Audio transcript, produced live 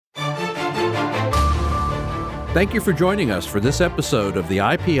Thank you for joining us for this episode of the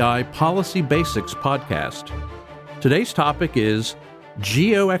IPI Policy Basics podcast. Today's topic is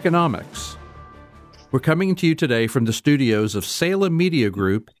geoeconomics. We're coming to you today from the studios of Salem Media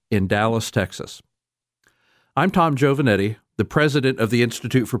Group in Dallas, Texas. I'm Tom Giovanetti, the president of the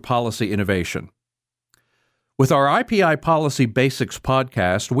Institute for Policy Innovation. With our IPI Policy Basics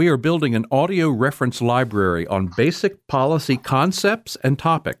podcast, we are building an audio reference library on basic policy concepts and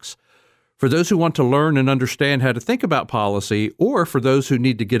topics for those who want to learn and understand how to think about policy, or for those who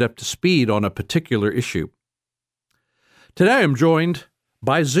need to get up to speed on a particular issue. Today I'm joined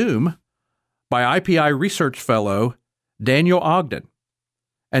by Zoom by IPI Research Fellow Daniel Ogden.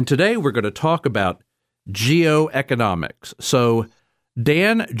 And today we're going to talk about geoeconomics. So,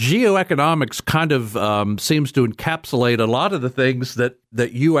 Dan, geoeconomics kind of seems to encapsulate a lot of the things that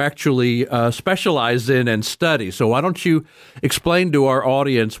you actually specialize in and study. So why don't you explain to our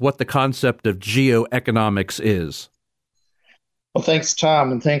audience what the concept of geoeconomics is? Well, thanks, Tom,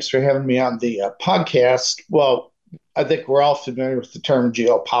 and thanks for having me on the podcast. Well, I think we're all familiar with the term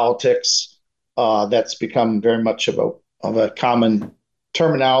geopolitics. That's become very much of a common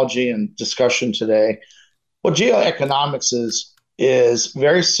terminology and discussion today. Well, geoeconomics is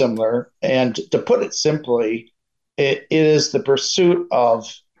very similar, and to put it simply, it is the pursuit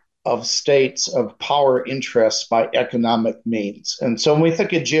of states of power interests by economic means. And so when we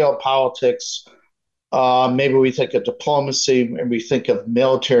think of geopolitics, maybe we think of diplomacy, maybe we think of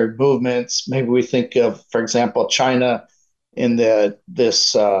military movements, maybe we think of, for example, China in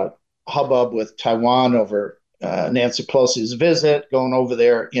this hubbub with Taiwan over Nancy Pelosi's visit, going over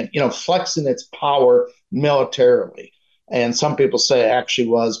there and flexing its power militarily. And some people say it actually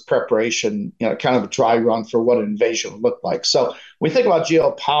was preparation, kind of a dry run for what an invasion would look like. So we think about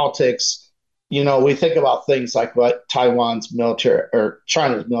geopolitics, we think about things like what Taiwan's military or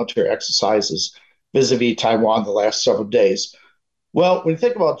China's military exercises vis-a-vis Taiwan the last several days. Well, when you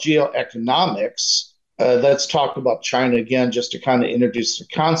think about geoeconomics, let's talk about China again, just to kind of introduce the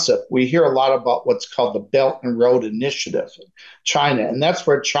concept. We hear a lot about what's called the Belt and Road Initiative in China. And that's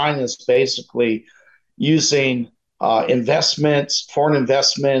where China is basically using investments, foreign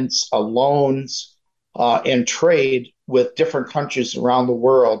investments, loans, and trade with different countries around the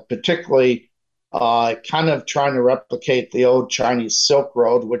world, particularly kind of trying to replicate the old Chinese Silk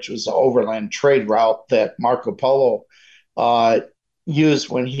Road, which was the overland trade route that Marco Polo used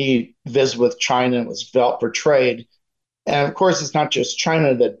when he visited with China and was developed for trade. And of course, it's not just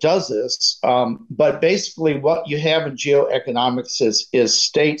China that does this, but basically what you have in geoeconomics is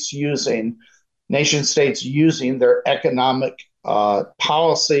nation states using their economic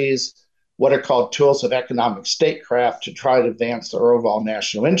policies, what are called tools of economic statecraft, to try to advance their overall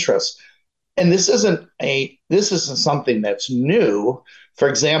national interests. And this isn't something that's new. For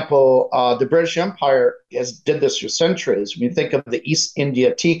example, the British Empire did this for centuries. When you think of the East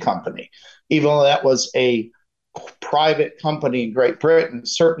India Tea Company, even though that was a private company in Great Britain, it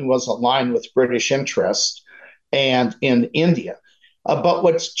certainly was aligned with British interests and in India. But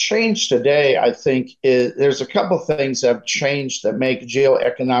what's changed today, I think, is there's a couple of things that have changed that make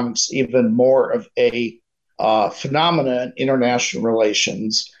geoeconomics even more of a phenomenon in international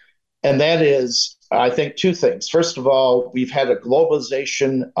relations. And that is, I think, two things. First of all, we've had a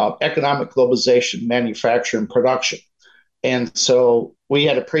globalization of economic globalization, manufacturing, production. And so we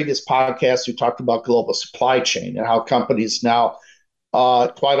had a previous podcast who talked about global supply chain and how companies now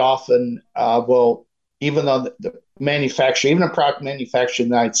quite often will, even though the manufacturing, even a product manufactured in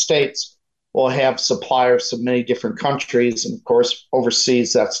the United States, will have suppliers from many different countries. And of course,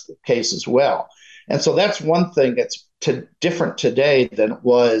 overseas, that's the case as well. And so that's one thing that's different today than it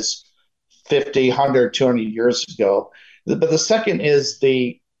was 50, 100, 200 years ago. But the second is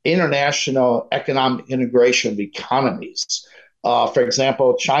the international economic integration of economies. For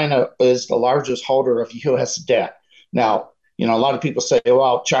example, China is the largest holder of U.S. debt. Now, a lot of people say,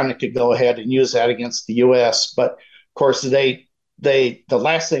 well, China could go ahead and use that against the U.S., but of course, the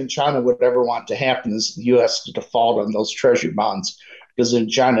last thing China would ever want to happen is the U.S. to default on those treasury bonds, because then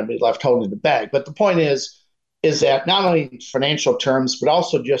China would be left holding the bag. But the point is that not only in financial terms, but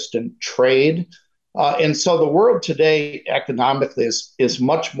also just in trade. And so the world today economically is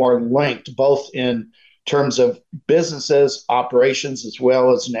much more linked, both in terms of businesses, operations, as well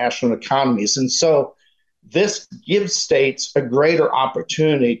as national economies. And so this gives states a greater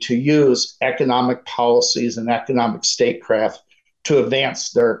opportunity to use economic policies and economic statecraft to advance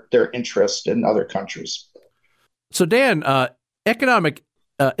their interest in other countries. So, Dan, economic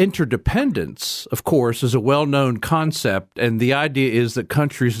interdependence, of course, is a well-known concept, and the idea is that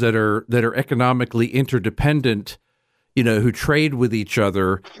countries that are economically interdependent who trade with each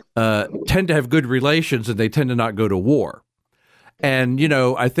other, tend to have good relations and they tend to not go to war. And,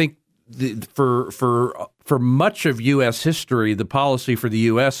 I think for much of U.S. history, the policy for the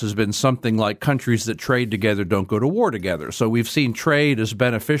U.S. has been something like countries that trade together don't go to war together. So we've seen trade as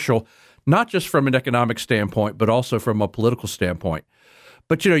beneficial, not just from an economic standpoint, but also from a political standpoint.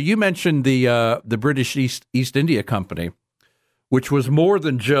 But, you mentioned the British East India Company, which was more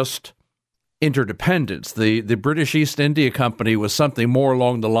than just interdependence. The British East India Company was something more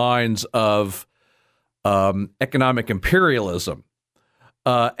along the lines of economic imperialism.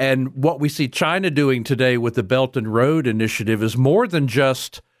 And what we see China doing today with the Belt and Road Initiative is more than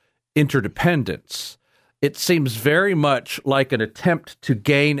just interdependence. It seems very much like an attempt to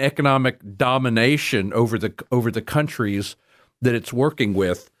gain economic domination over the countries that it's working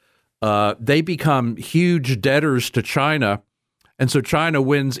with. They become huge debtors to China, and so China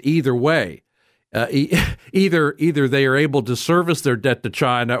wins either way. Either they are able to service their debt to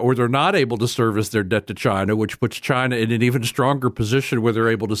China, or they're not able to service their debt to China, which puts China in an even stronger position where they're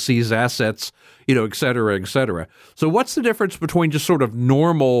able to seize assets, et cetera, et cetera. So what's the difference between just sort of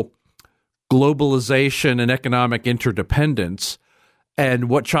normal globalization and economic interdependence and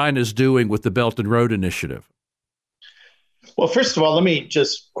what China's doing with the Belt and Road Initiative? Well, first of all, let me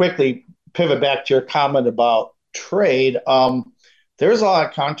just quickly pivot back to your comment about trade. There's a lot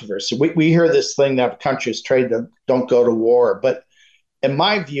of controversy. We hear this thing that countries trade don't go to war. But in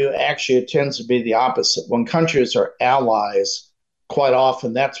my view, actually, it tends to be the opposite. When countries are allies, quite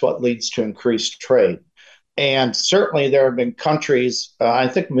often that's what leads to increased trade. And certainly there have been countries, I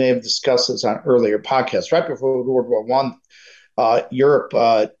think we may have discussed this on earlier podcasts, right before World War I, Europe,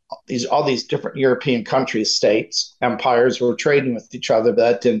 all these different European countries, states, empires were trading with each other, but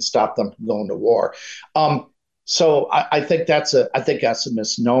that didn't stop them from going to war. So I think that's a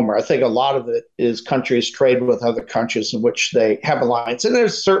misnomer. I think a lot of it is countries trade with other countries in which they have alliance, and there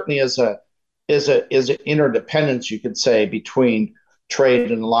certainly is an interdependence, you could say, between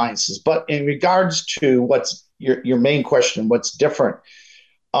trade and alliances. But in regards to what's your main question, what's different?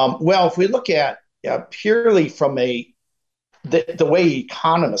 Well, if we look at purely from the way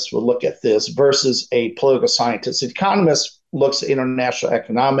economists will look at this versus a political scientist, economist looks at international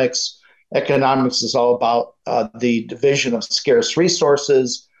economics. Economics is all about the division of scarce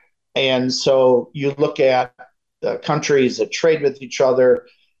resources. And so you look at countries that trade with each other,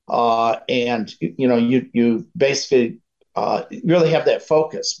 and you basically really have that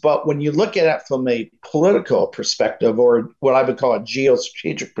focus. But when you look at it from a political perspective, or what I would call a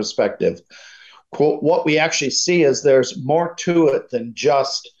geostrategic perspective, what we actually see is there's more to it than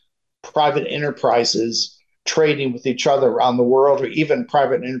just private enterprises trading with each other around the world, or even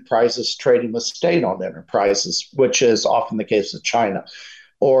private enterprises trading with state-owned enterprises, which is often the case with China,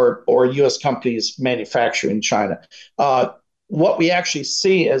 or U.S. companies manufacturing in China. What we actually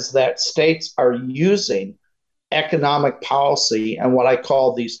see is that states are using economic policy and what are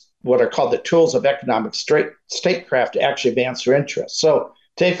called the tools of economic statecraft to actually advance their interests. So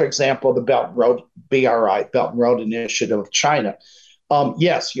take, for example, the Belt and Road, BRI, Belt and Road Initiative of China.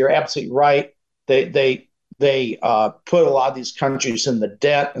 Yes, you're absolutely right. They put a lot of these countries in the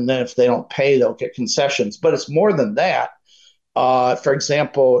debt, and then if they don't pay, they'll get concessions. But it's more than that. For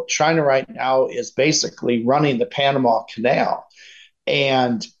example, China right now is basically running the Panama Canal.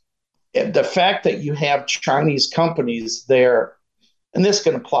 And the fact that you have Chinese companies there, and this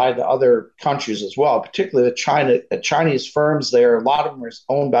can apply to other countries as well, particularly the Chinese firms there, a lot of them are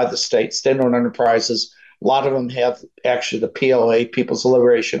owned by the state-owned enterprises. A lot of them have actually the PLA, People's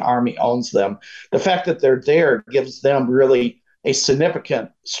Liberation Army, owns them. The fact that they're there gives them really a significant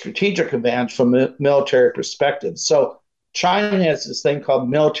strategic advantage from a military perspective. So China has this thing called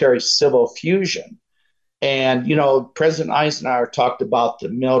military-civil fusion. And, President Eisenhower talked about the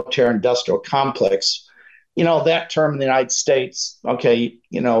military-industrial complex. That term in the United States,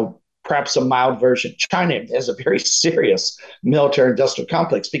 perhaps a mild version. China has a very serious military-industrial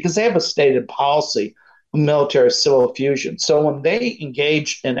complex because they have a stated policy military-civil fusion. So when they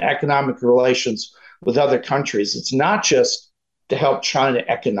engage in economic relations with other countries, it's not just to help China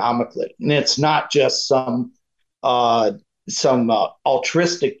economically, and it's not just some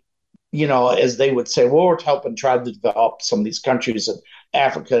altruistic, as they would say, well, we're helping try to develop some of these countries in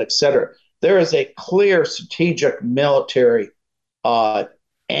Africa, et cetera. There is a clear strategic military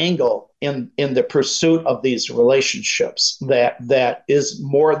angle in the pursuit of these relationships that is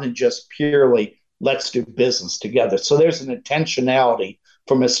more than just purely let's do business together. So there's an intentionality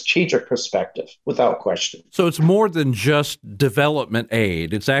from a strategic perspective, without question. So it's more than just development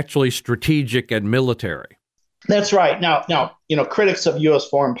aid. It's actually strategic and military. That's right. Now, critics of U.S.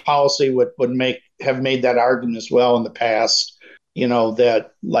 foreign policy would make have made that argument as well in the past,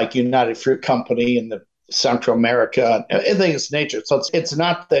 that like United Fruit Company in the Central America, and things of nature. So it's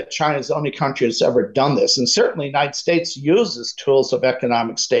not that China is the only country that's ever done this. And certainly the United States uses tools of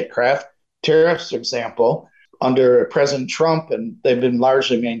economic statecraft, tariffs, for example, under President Trump, and they've been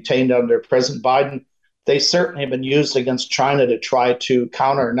largely maintained under President Biden. They certainly have been used against China to try to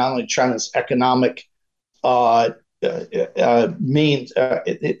counter not only China's economic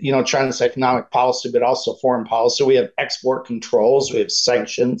China's economic policy, but also foreign policy. We have export controls, we have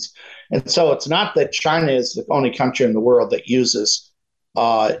sanctions. And so it's not that China is the only country in the world that uses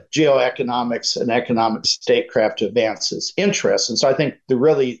geoeconomics and economic statecraft to advance its interests. And so I think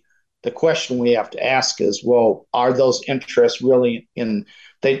the question we have to ask is, well, are those interests really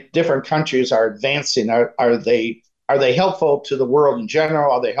different countries are advancing? Are they helpful to the world in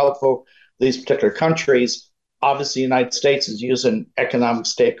general? Are they helpful to these particular countries? Obviously, the United States is using economic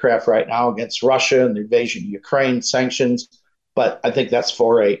statecraft right now against Russia and the invasion of Ukraine, sanctions. But I think that's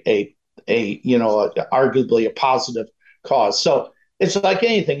for arguably a positive cause. So it's like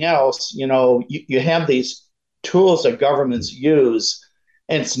anything else. You have these tools that governments use,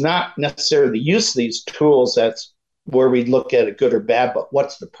 and it's not necessarily the use of these tools that's where we look at it good or bad, but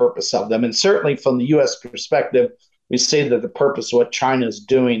what's the purpose of them? And certainly from the U.S. perspective, we say that the purpose of what China is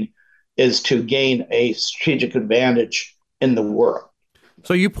doing is to gain a strategic advantage in the world.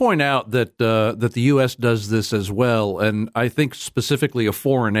 So you point out that the U.S. does this as well, and I think specifically of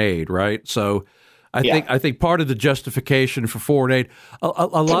foreign aid, right? So I think part of the justification for foreign aid,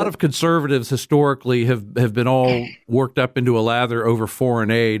 a lot of conservatives historically have been all worked up into a lather over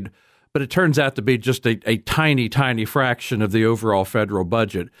foreign aid, but it turns out to be just a tiny, tiny fraction of the overall federal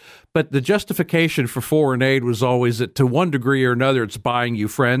budget. But the justification for foreign aid was always that to one degree or another, it's buying you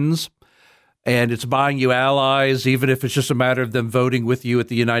friends. And it's buying you allies, even if it's just a matter of them voting with you at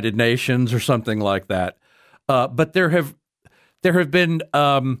the United Nations or something like that. But there have been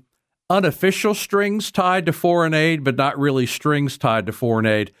unofficial strings tied to foreign aid, but not really strings tied to foreign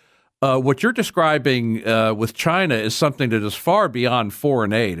aid. What you're describing with China is something that is far beyond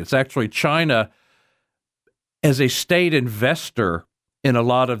foreign aid. It's actually China as a state investor in a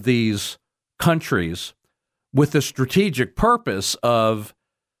lot of these countries with the strategic purpose of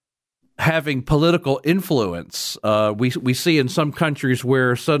having political influence. We see in some countries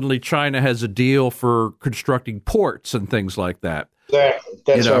where suddenly China has a deal for constructing ports and things like that.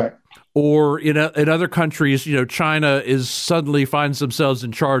 That's right. Or in other countries, China suddenly finds themselves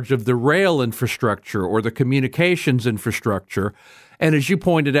in charge of the rail infrastructure or the communications infrastructure. And as you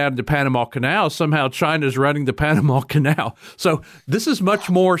pointed out in the Panama Canal, somehow China is running the Panama Canal. So this is much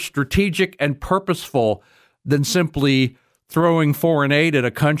more strategic and purposeful than simply throwing foreign aid at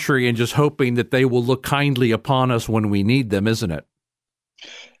a country and just hoping that they will look kindly upon us when we need them, isn't it?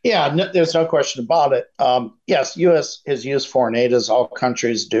 Yeah, there's no question about it. Yes, U.S. has used foreign aid, as all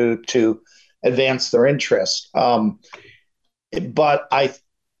countries do, to advance their interests. But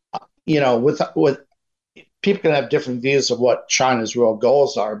with people can have different views of what China's real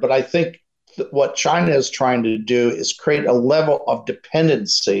goals are. But I think what China is trying to do is create a level of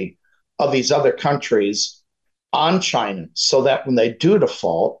dependency of these other countries on China, so that when they do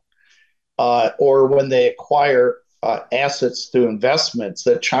default or when they acquire assets through investments,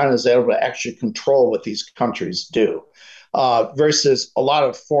 that China is able to actually control what these countries do. Versus a lot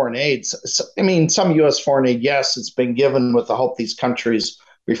of foreign aid. I mean, some U.S. foreign aid, yes, it's been given with the hope these countries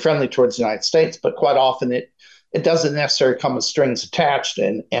be friendly towards the United States, but quite often it doesn't necessarily come with strings attached,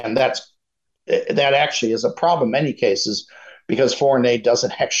 and that actually is a problem in many cases, because foreign aid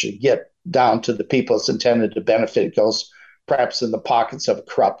doesn't actually get down to the people it's intended to benefit. It goes perhaps in the pockets of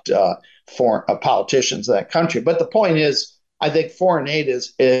corrupt foreign politicians in that country. But the point is, I think foreign aid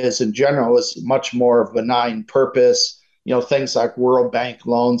is in general is much more of benign purpose. Things like World Bank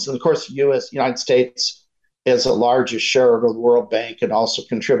loans, and of course, United States is the largest shareholder of the World Bank and also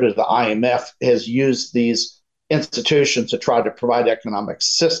contributed to the IMF, has used these institutions to try to provide economic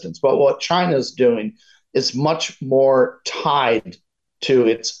assistance. But what China is doing is much more tied to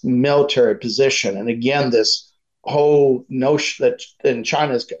its military position. And again, this whole notion that in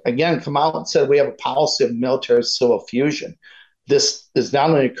China has again come out and said we have a policy of military civil fusion. This is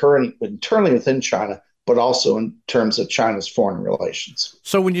not only occurring internally within China, but also in terms of China's foreign relations.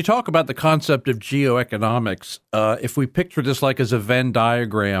 So when you talk about the concept of geoeconomics, if we picture this like as a Venn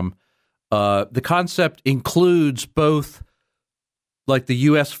diagram, the concept includes both like the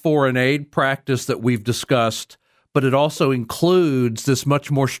U.S. foreign aid practice that we've discussed, but it also includes this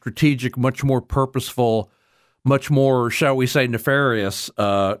much more strategic, much more purposeful, much more, shall we say, nefarious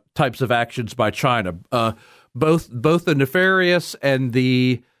types of actions by China. Both the nefarious and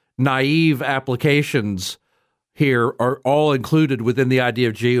the naive applications here are all included within the idea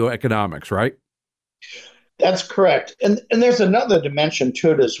of geoeconomics, right? That's correct. And there's another dimension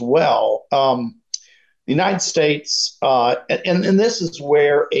to it as well. The United States, and this is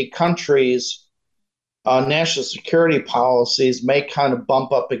where a country's national security policies may kind of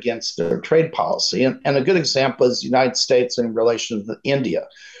bump up against their trade policy. And a good example is the United States in relation to India.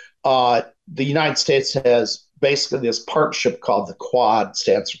 The United States has basically this partnership called the Quad,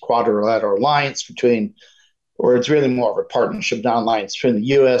 stands for Quadrilateral Alliance between, or it's really more of a partnership, non-alliance between the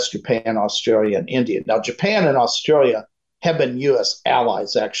U.S., Japan, Australia, and India. Now, Japan and Australia have been U.S.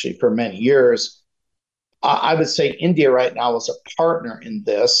 allies actually for many years. I would say India right now is a partner in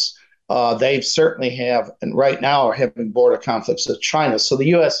this. They certainly have, and right now are having border conflicts with China. So the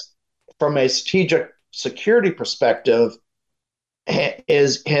U.S., from a strategic security perspective,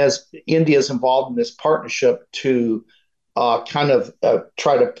 has India's involved in this partnership to try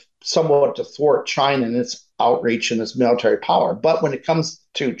to somewhat to thwart China in its outreach and its military power. But when it comes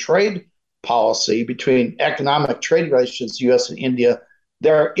to trade policy between economic trade relations, U.S. and India,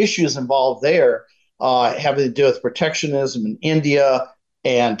 there are issues involved there having to do with protectionism in India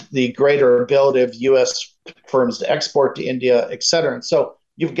and the greater ability of U.S. firms to export to India, et cetera. And so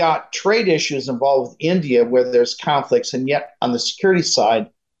you've got trade issues involved with India where there's conflicts, and yet on the security side,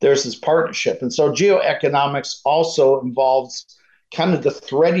 there's this partnership. And so geoeconomics also involves kind of the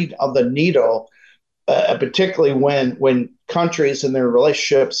threading of the needle, particularly when countries and their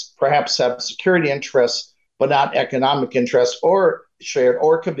relationships perhaps have security interests, but not economic interests, or shared,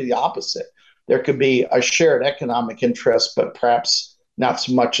 or it could be the opposite. There could be a shared economic interest, but perhaps not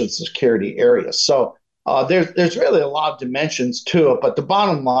so much in the security area. So there's really a lot of dimensions to it, but the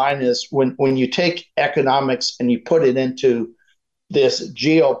bottom line is when you take economics and you put it into this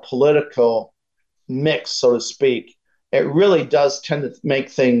geopolitical mix, so to speak, it really does tend to make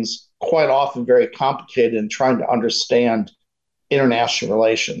things quite often very complicated in trying to understand international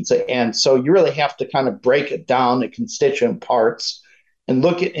relations. And so you really have to kind of break it down to constituent parts and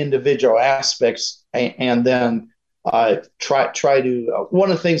look at individual aspects and then try to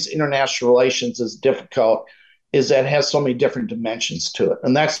one of the things international relations is difficult is that it has so many different dimensions to it,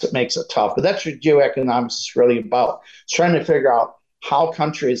 and that's what makes it tough. But that's what geoeconomics is really about. It's trying to figure out how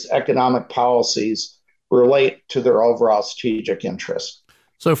countries' economic policies relate to their overall strategic interests.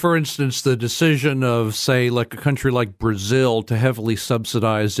 So, for instance, the decision of, say, like a country like Brazil to heavily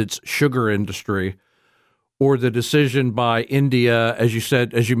subsidize its sugar industry, or the decision by India, as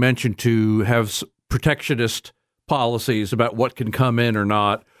you mentioned, to have protectionist policies about what can come in or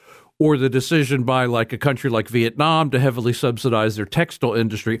not, or the decision by like a country like Vietnam to heavily subsidize their textile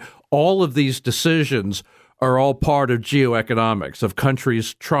industry, all of these decisions are all part of geoeconomics, of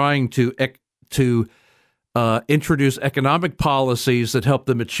countries trying to introduce economic policies that help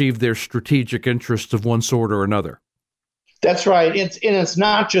them achieve their strategic interests of one sort or another. That's right. It's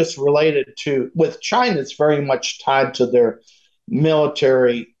not just related to, with China, it's very much tied to their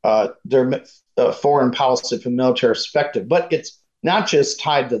military, their foreign policy from a military perspective. But it's not just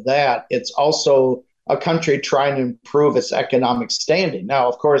tied to that. It's also a country trying to improve its economic standing. Now,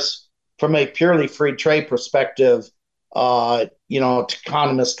 of course, from a purely free trade perspective,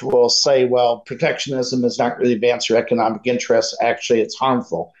 economists will say, well, protectionism does not really advance your economic interests. Actually, it's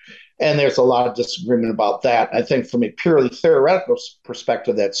harmful. And there's a lot of disagreement about that. I think from a purely theoretical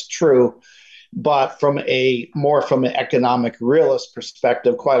perspective, that's true. But from an economic realist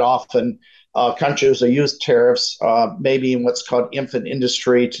perspective, quite often countries will use tariffs, maybe in what's called infant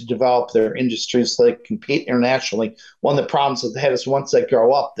industry, to develop their industries so they compete internationally. One of the problems that they have is once they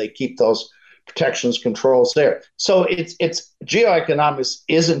grow up, they keep those protections controls there. So it's geoeconomics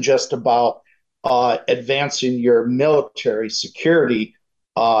isn't just about advancing your military security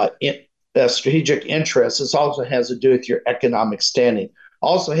strategic interests. It also has to do with your economic standing.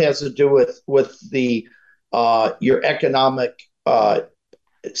 Also has to do with the your economic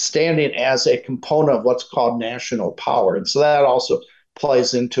standing as a component of what's called national power, and so that also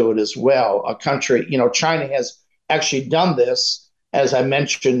plays into it as well. A country, China has actually done this, as I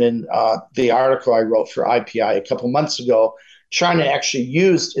mentioned in the article I wrote for IPI a couple months ago. China actually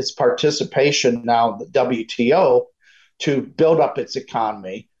used its participation now in the WTO to build up its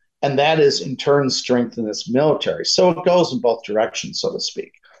economy, and that is in turn strengthen its military. So it goes in both directions, so to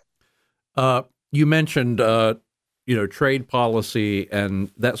speak. You mentioned, trade policy and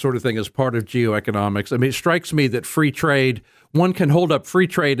that sort of thing as part of geoeconomics. I mean, it strikes me that free trade, one can hold up free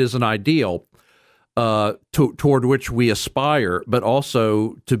trade as an ideal toward which we aspire, but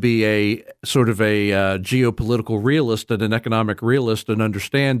also to be a sort of a geopolitical realist and an economic realist, and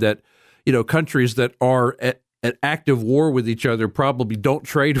understand that, countries that are at active war with each other probably don't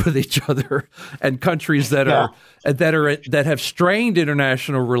trade with each other, and countries that have strained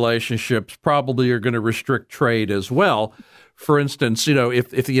international relationships probably are going to restrict trade as well. For instance, if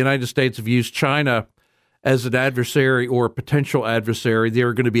the United States views China as an adversary or a potential adversary, there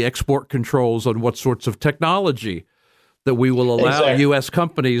are going to be export controls on what sorts of technology that we will allow U.S.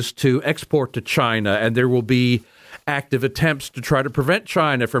 companies to export to China, and there will be active attempts to try to prevent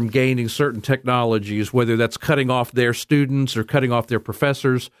China from gaining certain technologies, whether that's cutting off their students or cutting off their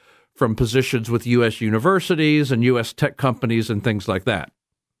professors from positions with U.S. universities and U.S. tech companies and things like that.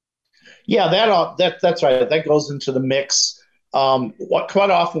 Yeah, that's right. That goes into the mix. Quite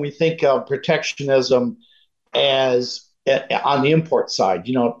often we think of protectionism as on the import side,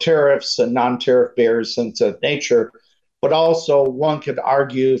 tariffs and non-tariff barriers and of nature. But also, one could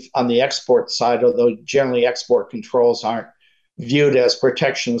argue on the export side, although generally export controls aren't viewed as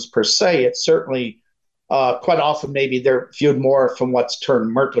protections per se, it's certainly quite often maybe they're viewed more from what's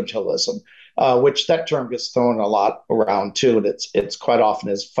termed mercantilism, which that term gets thrown a lot around too. And it's quite often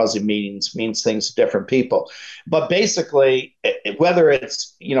as fuzzy meanings things to different people. But basically, whether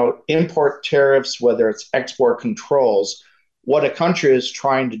it's import tariffs, whether it's export controls, what a country is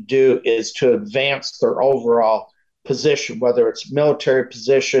trying to do is to advance their overall position, whether it's military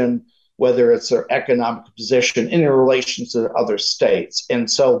position, whether it's their economic position in relation to other states. And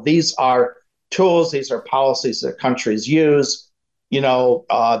so these are tools, these are policies that countries use. The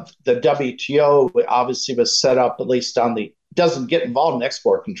WTO obviously was set up at least doesn't get involved in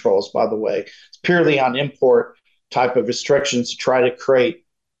export controls, by the way. It's purely on import type of restrictions to try to create,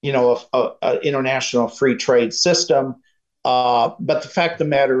 an international free trade system. But the fact of the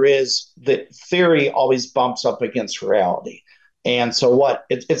matter is that theory always bumps up against reality. And so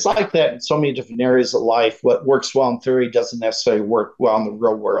it's like that in so many different areas of life. What works well in theory doesn't necessarily work well in the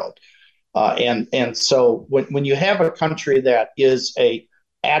real world. And so when you have a country that is a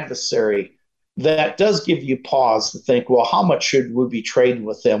adversary, that does give you pause to think, well, how much should we be trading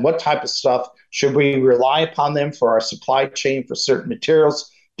with them? What type of stuff should we rely upon them for our supply chain for certain materials?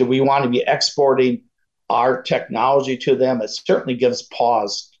 Do we want to be exporting our technology to them? It certainly gives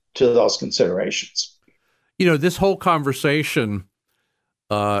pause to those considerations. This whole conversation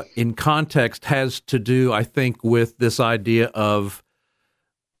in context has to do, I think, with this idea of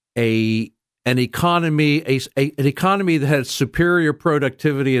an economy that has superior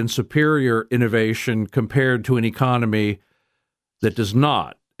productivity and superior innovation compared to an economy that does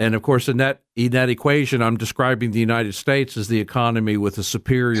not. And of course, in that equation, I'm describing the United States as the economy with a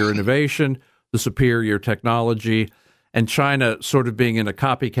superior innovation, the superior technology, and China sort of being in a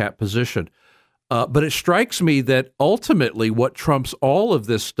copycat position. But it strikes me that ultimately what trumps all of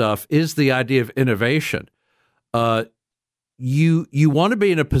this stuff is the idea of innovation. You want to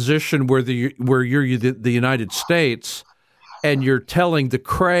be in a position where you're the United States and you're telling the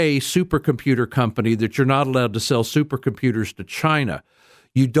Cray supercomputer company that you're not allowed to sell supercomputers to China.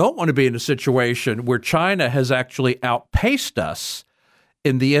 You don't want to be in a situation where China has actually outpaced us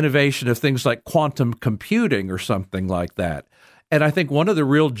in the innovation of things like quantum computing or something like that. And I think one of the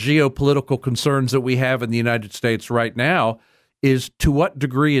real geopolitical concerns that we have in the United States right now is to what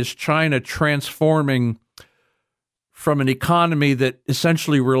degree is China transforming from an economy that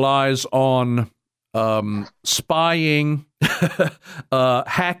essentially relies on spying,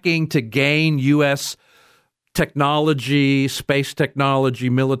 hacking to gain U.S. technology, space technology,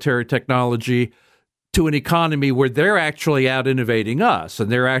 military technology, to an economy where they're actually out innovating us and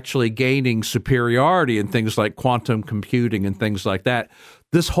they're actually gaining superiority in things like quantum computing and things like that.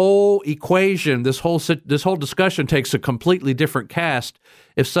 This whole equation, this whole discussion takes a completely different cast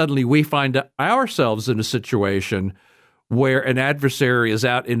if suddenly we find ourselves in a situation where an adversary is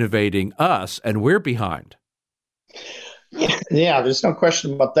out innovating us and we're behind. Yeah, there's no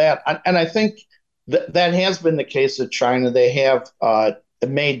question about that. And I think that has been the case with China. They have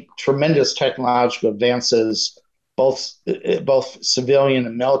made tremendous technological advances, both civilian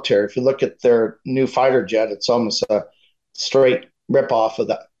and military. If you look at their new fighter jet, it's almost a straight ripoff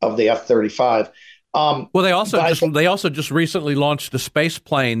of the F-35. Well, they also just recently launched a space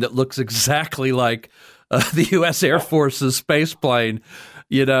plane that looks exactly like the U.S. Air Force's space plane.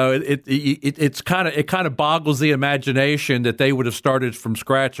 It kind of boggles the imagination that they would have started from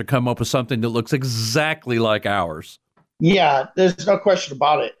scratch and come up with something that looks exactly like ours. Yeah, there's no question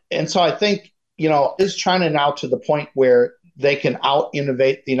about it. And so I think, is China now to the point where they can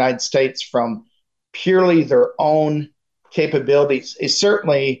out-innovate the United States from purely their own capabilities? It's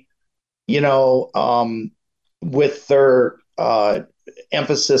certainly, with their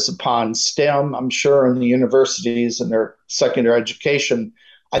emphasis upon STEM, I'm sure in the universities and their secondary education,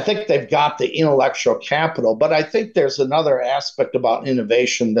 I think they've got the intellectual capital, but I think there's another aspect about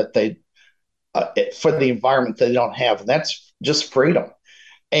innovation that for the environment they don't have, and that's just freedom.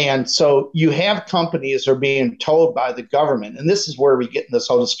 And so you have companies are being told by the government, and this is where we get in this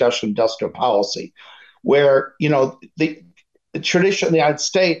whole discussion of industrial policy, where the tradition of the United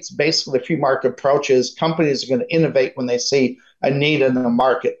States, basically the free market approach is companies are going to innovate when they see a need in the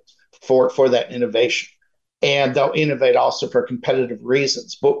market for that innovation. And they'll innovate also for competitive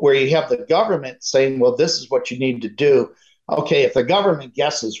reasons. But where you have the government saying, well, this is what you need to do. Okay, if the government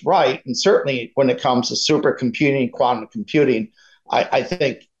guesses right, and certainly when it comes to supercomputing, quantum computing, I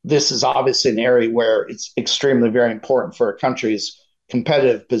think this is obviously an area where it's extremely very important for a country's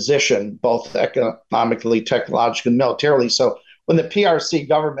competitive position, both economically, technologically, and militarily. So when the PRC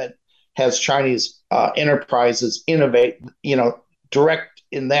government has Chinese enterprises innovate, direct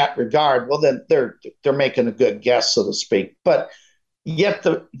in that regard, well, then they're making a good guess, so to speak. But yet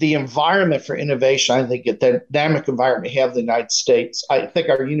the environment for innovation, I think, the dynamic environment we have in the United States, I think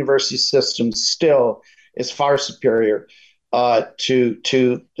our university system still is far superior to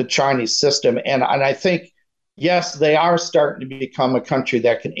the Chinese system. And I think, yes, they are starting to become a country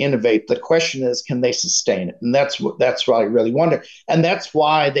that can innovate. The question is, can they sustain it? And that's what I really wonder. And that's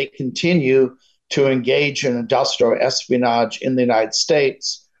why they continue to engage in industrial espionage in the United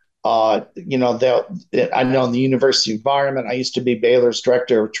States. I know in the university environment, I used to be Baylor's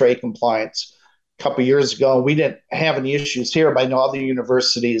director of trade compliance a couple of years ago. We didn't have any issues here, but I know other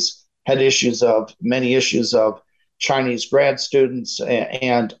universities had many issues of Chinese grad students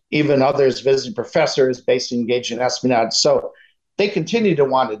and even others, visiting professors, basically engaged in espionage. So they continue to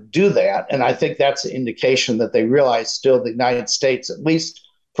want to do that. And I think that's an indication that they realize still the United States, at least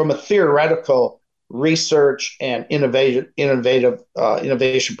from a theoretical research and innovation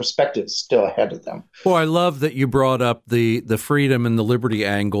perspective, is still ahead of them. Well, I love that you brought up the freedom and the liberty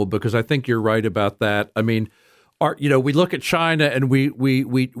angle, because I think you're right about that. I mean, we look at China and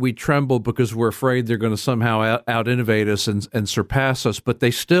we tremble because we're afraid they're going to somehow out innovate us and surpass us, but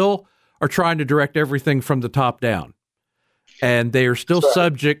they still are trying to direct everything from the top down. And they are still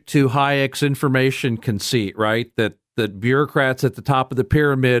subject to Hayek's information conceit, right? That bureaucrats at the top of the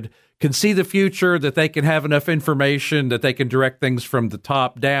pyramid can see the future, that they can have enough information that they can direct things from the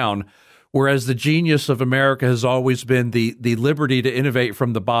top down, whereas the genius of America has always been the liberty to innovate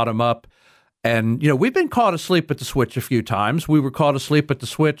from the bottom up. And, we've been caught asleep at the switch a few times. We were caught asleep at the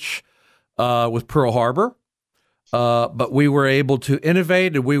switch with Pearl Harbor, but we were able to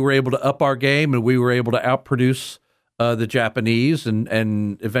innovate, and we were able to up our game, and we were able to outproduce the Japanese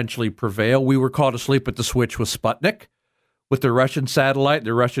and eventually prevail. We were caught asleep at the switch with Sputnik, with the Russian satellite,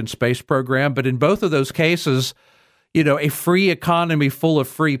 the Russian space program. But in both of those cases, a free economy full of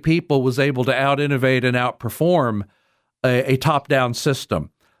free people was able to out-innovate and outperform a top-down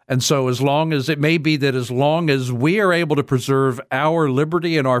system. And so as long as we are able to preserve our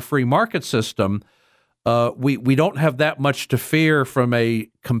liberty and our free market system, we don't have that much to fear from a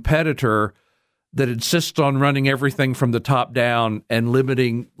competitor that insists on running everything from the top down and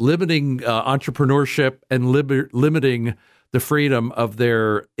limiting entrepreneurship and limiting the freedom of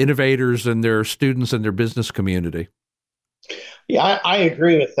their innovators and their students and their business community. Yeah, I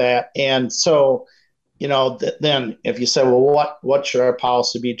agree with that. And so, then if you say, well, what should our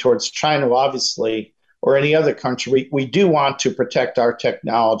policy be towards China? Well, obviously, or any other country, we do want to protect our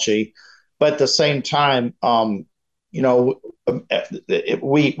technology, but at the same time, we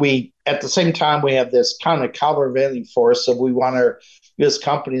at the same time we have this kind of countervailing force of we want our U.S.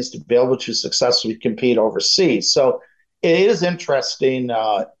 companies to be able to successfully compete overseas. So it is interesting.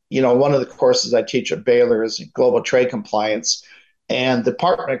 One of the courses I teach at Baylor is global trade compliance, and the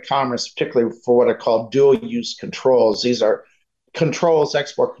Department of Commerce, particularly for what are called dual-use controls. These are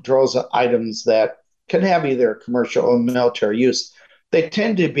export controls items that can have either commercial or military use. They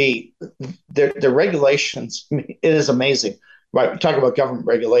tend to be the regulations. It is amazing, right? We talk about government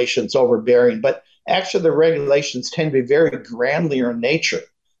regulations overbearing, but actually the regulations tend to be very granular in nature,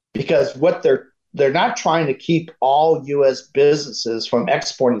 because what they're not trying to keep all U.S. businesses from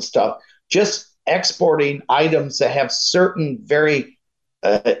exporting stuff, just exporting items that have certain very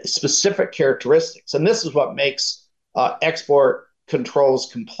specific characteristics. And this is what makes export controls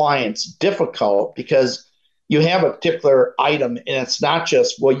compliance difficult, because you have a particular item, and it's not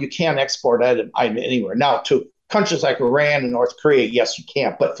just, well, you can't export that item anywhere. Now, to countries like Iran and North Korea, yes, you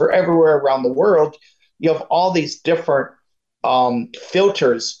can't. But for everywhere around the world, you have all these different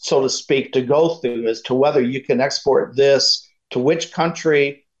filters, so to speak, to go through as to whether you can export this to which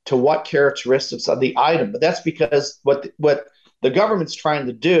country, to what characteristics of the item. But that's because what the government's trying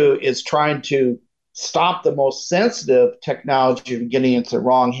to do is trying to stop the most sensitive technology from getting into the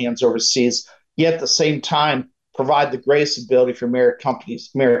wrong hands overseas, yet at the same time provide the greatest ability for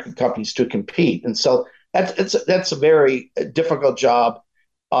American companies to compete. And so that's a very difficult job,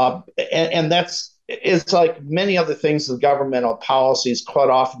 and it's like many other things with governmental policies. Quite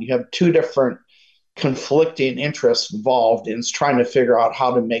often, you have two different conflicting interests involved in trying to figure out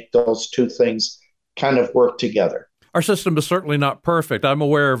how to make those two things kind of work together. Our system is certainly not perfect. I'm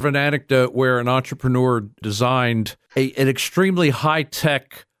aware of an anecdote where an entrepreneur designed an extremely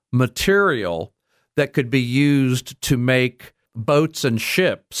high-tech material that could be used to make boats and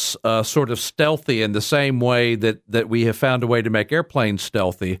ships sort of stealthy in the same way that we have found a way to make airplanes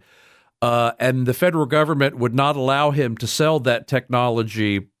stealthy. And the federal government would not allow him to sell that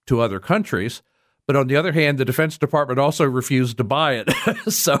technology to other countries. But on the other hand, the Defense Department also refused to buy it.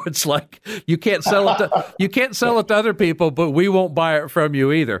 So it's like you can't sell it to other people, but we won't buy it from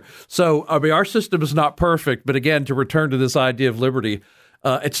you either. So I mean, our system is not perfect. But again, to return to this idea of liberty,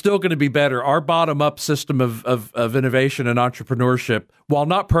 it's still going to be better. Our bottom-up system of innovation and entrepreneurship, while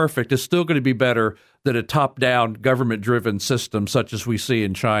not perfect, is still going to be better than a top-down government-driven system such as we see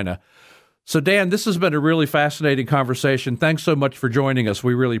in China. So Dan, this has been a really fascinating conversation. Thanks so much for joining us.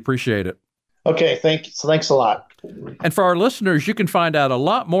 We really appreciate it. Okay, thanks a lot. And for our listeners, you can find out a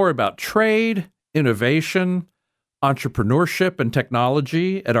lot more about trade, innovation, entrepreneurship, and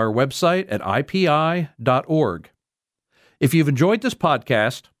technology at our website at ipi.org. If you've enjoyed this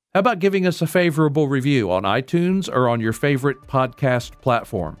podcast, how about giving us a favorable review on iTunes or on your favorite podcast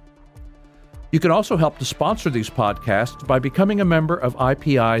platform? You can also help to sponsor these podcasts by becoming a member of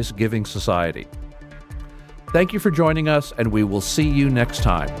IPI's Giving Society. Thank you for joining us, and we will see you next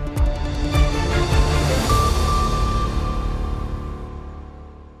time.